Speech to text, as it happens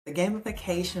The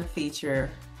gamification feature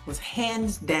was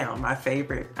hands down my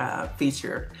favorite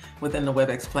feature within the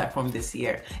Webex platform this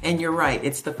year. And you're right,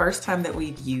 it's the first time that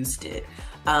we've used it.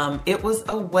 It was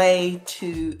a way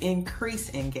to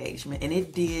increase engagement, and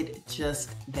it did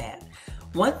just that.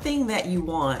 One thing that you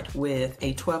want with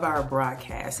a 12-hour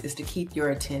broadcast is to keep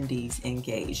your attendees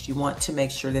engaged. You want to make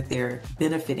sure that they're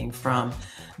benefiting from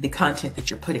the content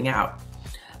that you're putting out.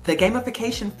 The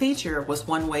gamification feature was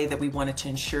one way that we wanted to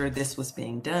ensure this was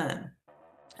being done.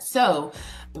 So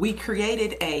we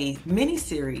created a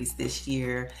mini-series this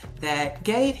year that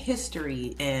gave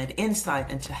history and insight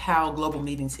into how Global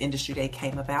Meetings Industry Day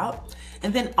came about,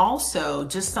 and then also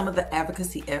just some of the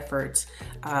advocacy efforts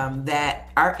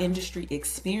that our industry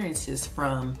experiences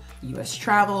from U.S.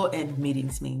 travel and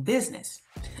meetings mean business.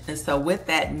 And so with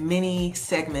that mini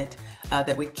segment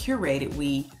that we curated,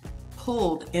 we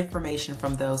pulled information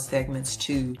from those segments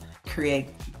to create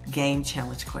game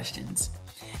challenge questions.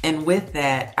 And with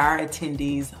that, our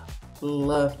attendees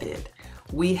loved it.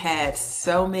 We had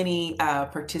so many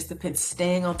participants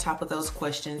staying on top of those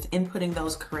questions, inputting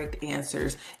those correct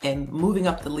answers, and moving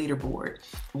up the leaderboard.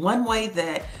 One way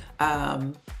that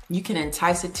you can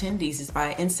entice attendees is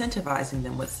by incentivizing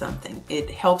them with something. It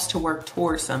helps to work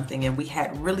towards something, and we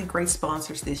had really great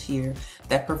sponsors this year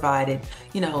that provided,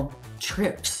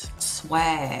 trips,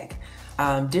 swag,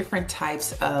 different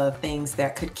types of things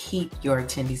that could keep your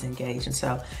attendees engaged. And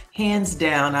so hands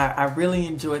down, I really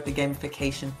enjoyed the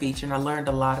gamification feature, and I learned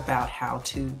a lot about how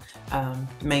to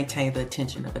maintain the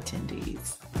attention of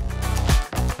attendees.